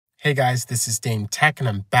Hey guys, this is Dame Tech and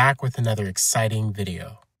I'm back with another exciting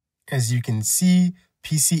video. As you can see,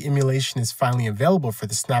 PC emulation is finally available for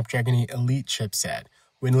the Snapdragon 8 Elite chipset.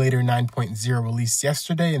 Winlator 9.0 released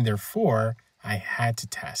yesterday and therefore I had to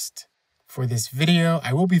test. For this video,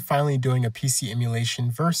 I will be finally doing a PC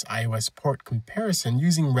emulation versus iOS port comparison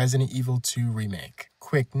using Resident Evil 2 Remake.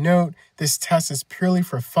 Quick note, this test is purely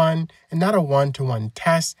for fun and not a one-to-one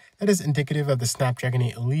test that is indicative of the Snapdragon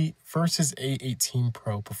 8 Elite versus A18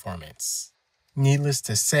 Pro performance. Needless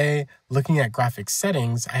to say, looking at graphics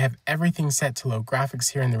settings, I have everything set to low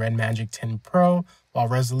graphics here in the REDMAGIC 10 Pro, while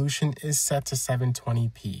resolution is set to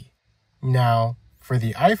 720p. Now, for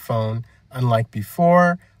the iPhone, unlike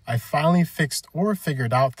before, I finally fixed or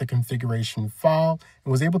figured out the configuration file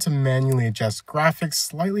and was able to manually adjust graphics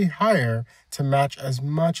slightly higher to match as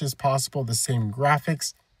much as possible the same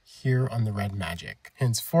graphics here on the REDMAGIC.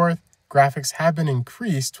 Henceforth, graphics have been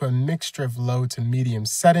increased to a mixture of low to medium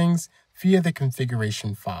settings via the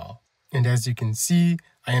configuration file. And as you can see,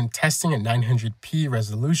 I am testing at 900p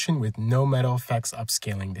resolution with no metal effects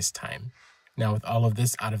upscaling this time. Now with all of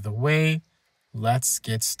this out of the way, let's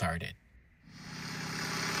get started.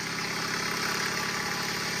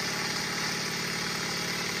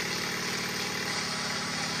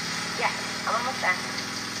 Yeah, I'm almost there.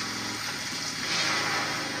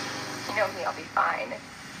 You know me, I'll be fine.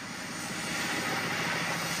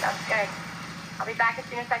 Sounds good. I'll be back as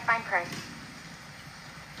soon as I find Craig.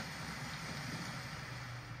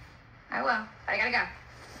 I will, but I gotta go.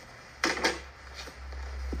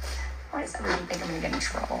 Why does everyone think I'm gonna get in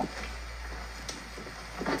trouble?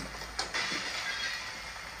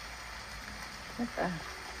 What the?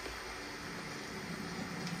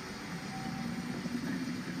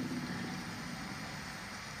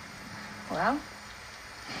 Well?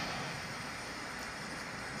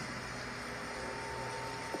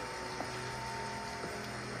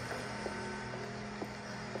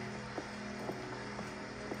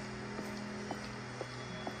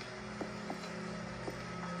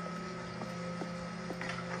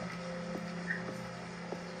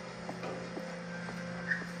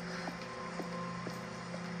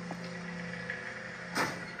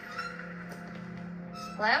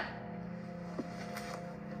 Hello?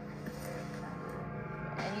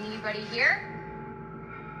 Anybody here?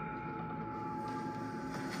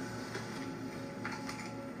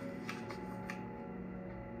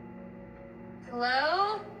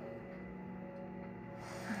 Hello?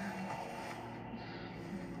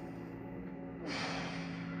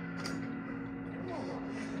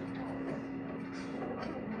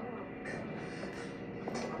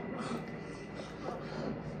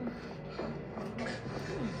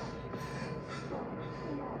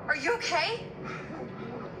 Are you okay?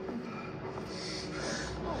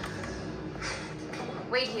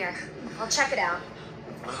 Wait here. I'll check it out.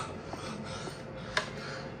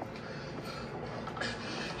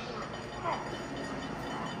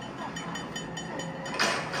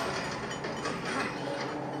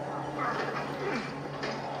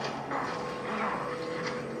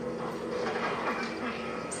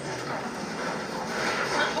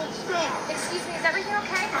 Excuse me, is everything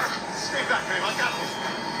okay? Stay back, babe. I got this.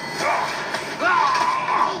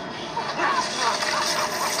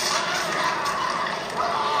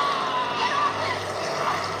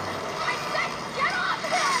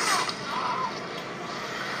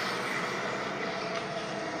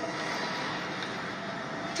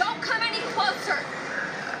 Don't come any closer!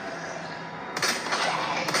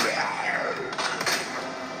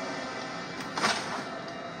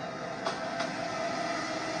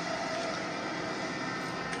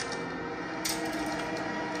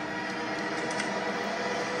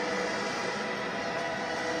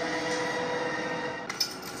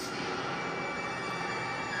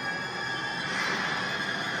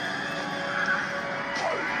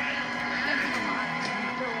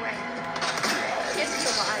 No way. Is he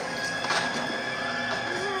alive?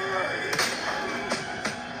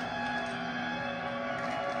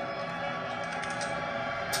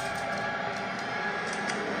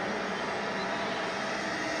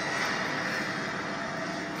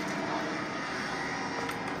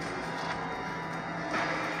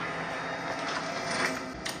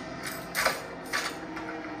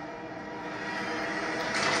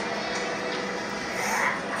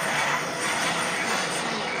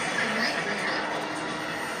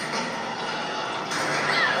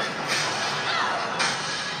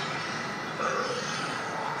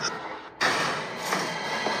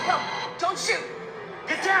 Don't shoot!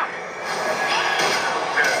 Get down!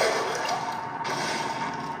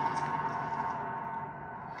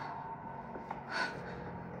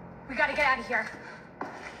 We gotta get out of here.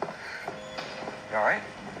 You all right?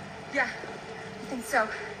 Yeah, I think so.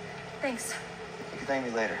 Thanks. You can thank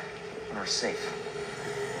me later, when we're safe.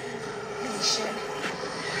 Holy shit.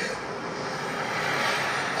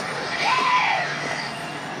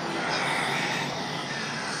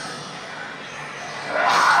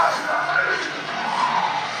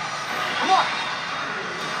 Come on!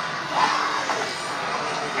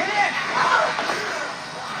 Get in!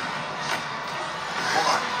 Hold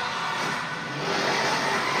on.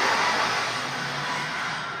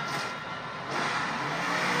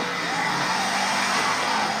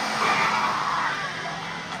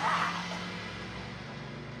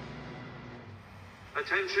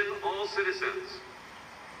 Attention all citizens.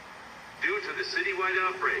 Due to the citywide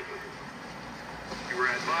outbreak, you are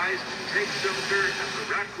advised to take shelter at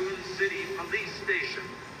the Raccoon City Police Station.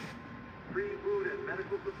 Free food and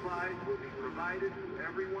medical supplies will be provided to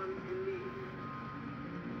everyone in need.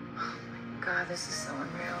 Oh my god, this is so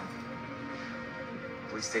unreal.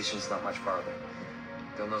 Police station's not much farther.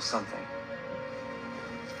 They'll know something.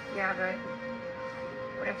 Yeah, but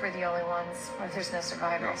what if we're the only ones? What if there's no No,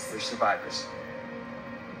 survivors? there's survivors.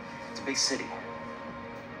 It's a big city.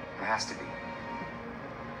 There has to be.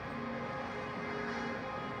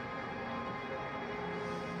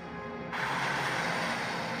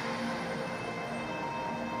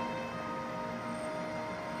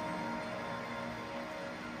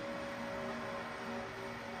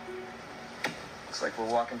 Looks like we're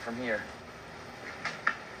walking from here.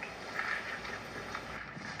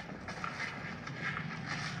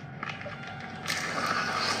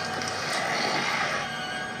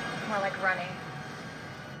 More like running.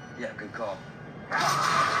 Yeah, good call.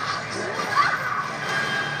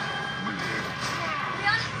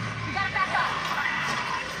 Leon, you gotta back up.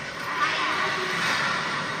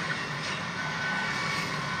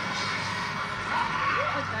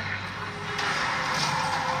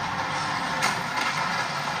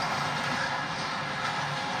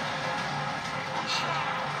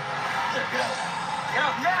 There, get out. Get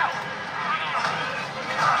out now!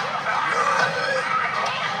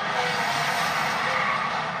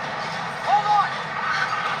 Hold on!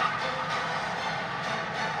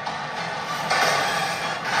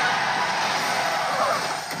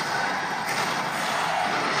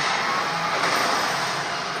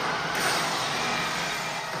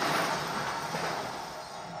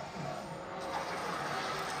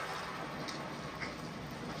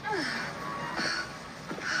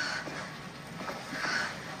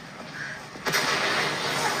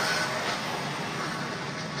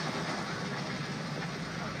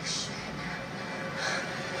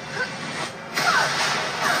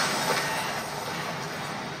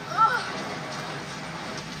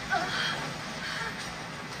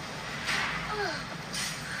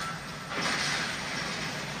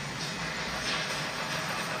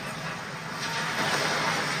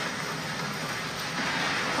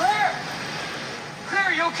 Claire!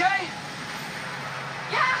 Claire, you okay?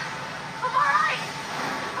 Yeah, I'm alright.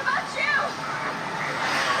 How about you?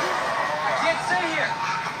 I can't stay here.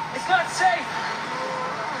 It's not safe.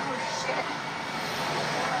 Oh shit.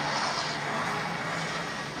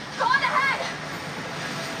 Go on ahead.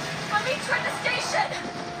 I'll meet you at the station.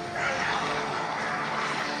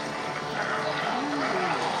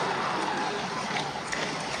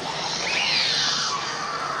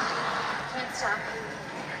 Can't stop.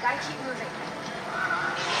 Gotta keep moving.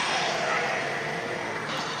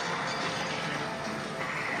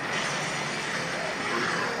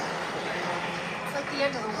 It's like the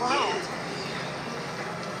end of the world.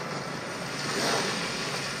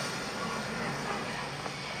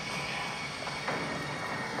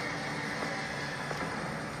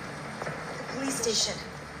 The police station.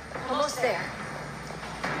 Almost there.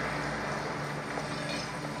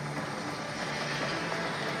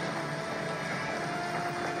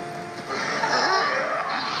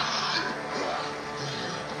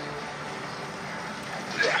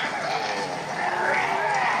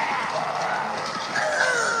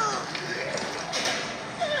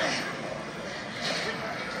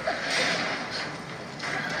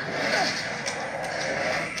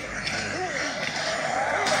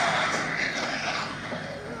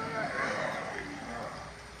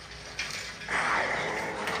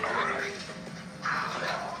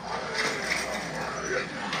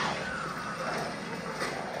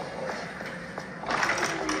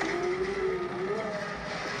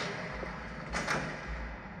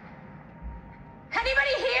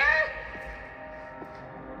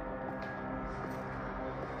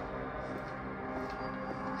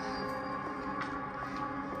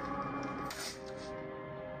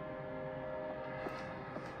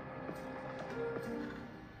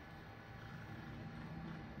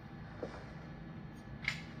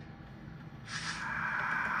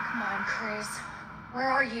 on, Chris. Where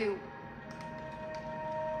are you?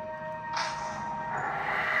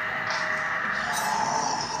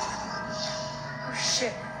 Oh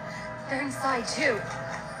shit. They're inside too.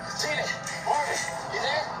 David, Marvin, you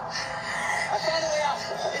there? I found a way out.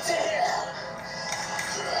 It's in here.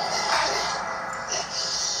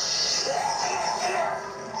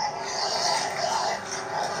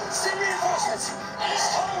 Send reinforcements.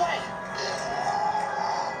 On the way.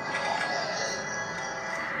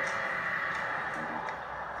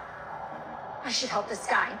 I should help this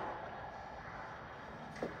guy.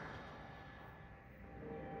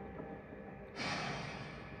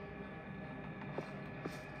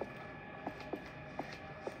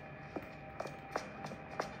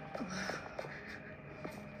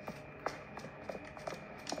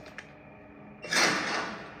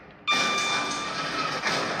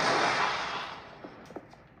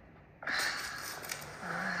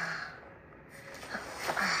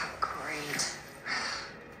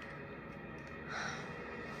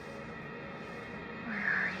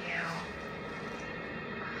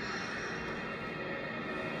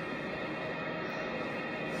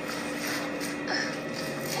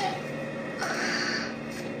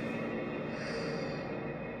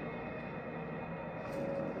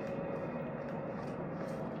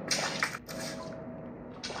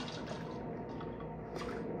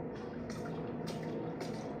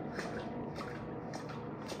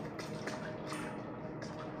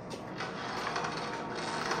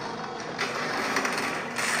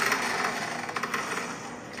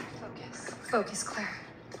 Focus, Claire.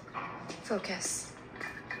 Focus.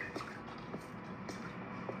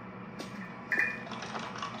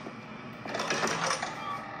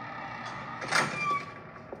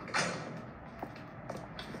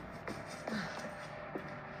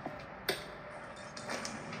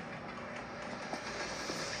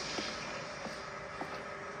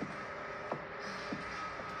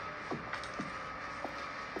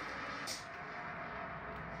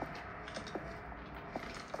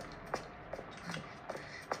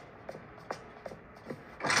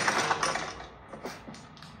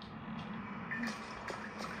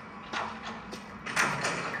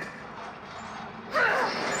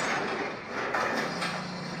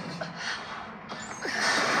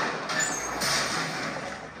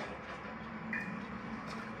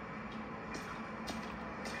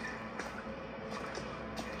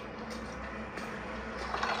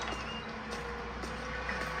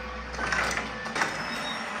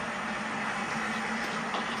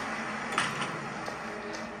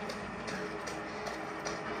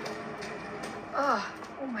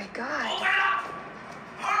 Oh my God. Open up!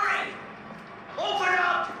 Hurry! Open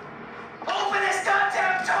up! Open this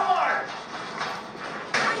goddamn door!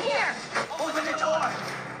 I'm here! Open the door!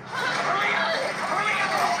 Hurry up! Hurry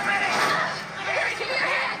up! Open it! Here, give me your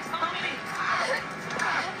hands! Help me!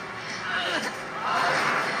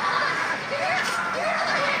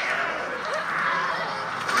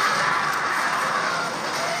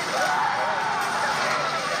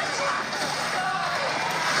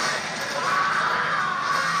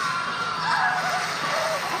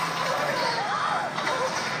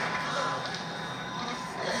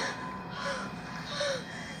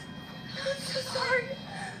 I'm so sorry.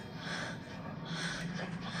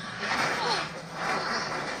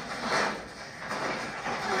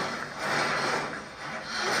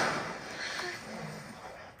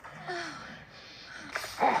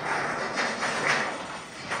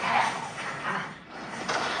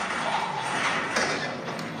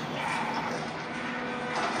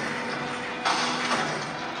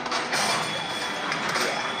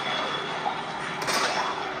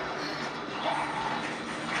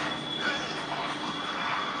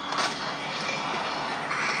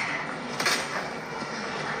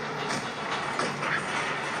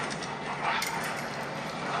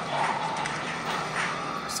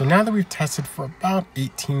 So now that we've tested for about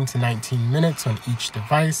 18 to 19 minutes on each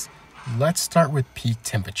device, let's start with peak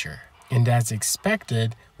temperature. And as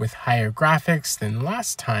expected, with higher graphics than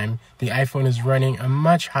last time, the iPhone is running a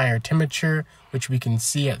much higher temperature, which we can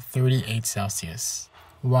see at 38 Celsius.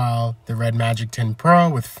 While the REDMAGIC 10 Pro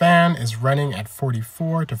with fan is running at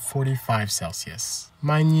 44 to 45 Celsius.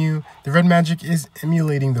 Mind you, the REDMAGIC is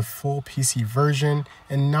emulating the full PC version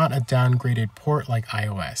and not a downgraded port like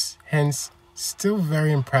iOS. Hence, still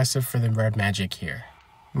very impressive for the REDMAGIC here.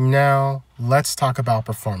 Now, let's talk about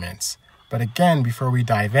performance. But again, before we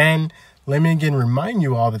dive in, let me again remind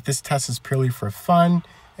you all that this test is purely for fun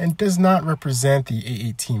and does not represent the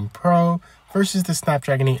A18 Pro versus the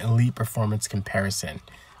Snapdragon 8 Elite performance comparison,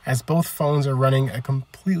 as both phones are running a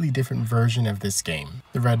completely different version of this game.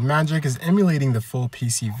 The REDMAGIC is emulating the full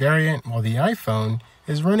PC variant, while the iPhone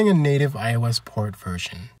is running a native iOS port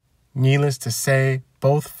version. Needless to say,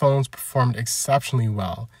 both phones performed exceptionally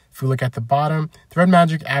well. If we look at the bottom, the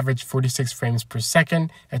REDMAGIC averaged 46 frames per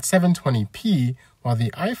second at 720p, while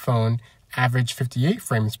the iPhone averaged 58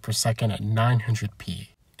 frames per second at 900p.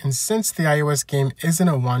 And since the iOS game isn't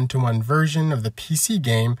a one-to-one version of the PC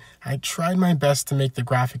game, I tried my best to make the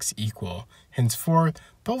graphics equal. Henceforth,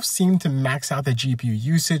 both seem to max out the GPU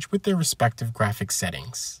usage with their respective graphics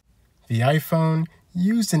settings. The iPhone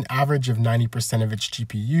used an average of 90% of its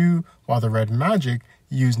GPU, while the REDMAGIC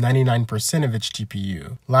used 99% of its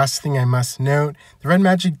GPU. Last thing I must note, the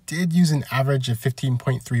REDMAGIC did use an average of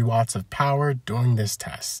 15.3 watts of power during this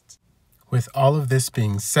test. With all of this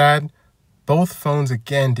being said, both phones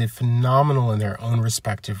again did phenomenal in their own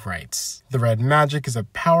respective rights. The REDMAGIC is a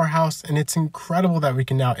powerhouse, and it's incredible that we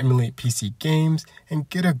can now emulate PC games and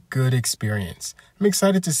get a good experience. I'm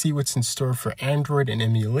excited to see what's in store for Android and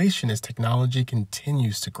emulation as technology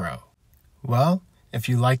continues to grow. Well, if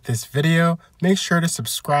you liked this video, make sure to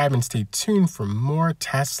subscribe and stay tuned for more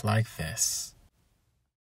tests like this.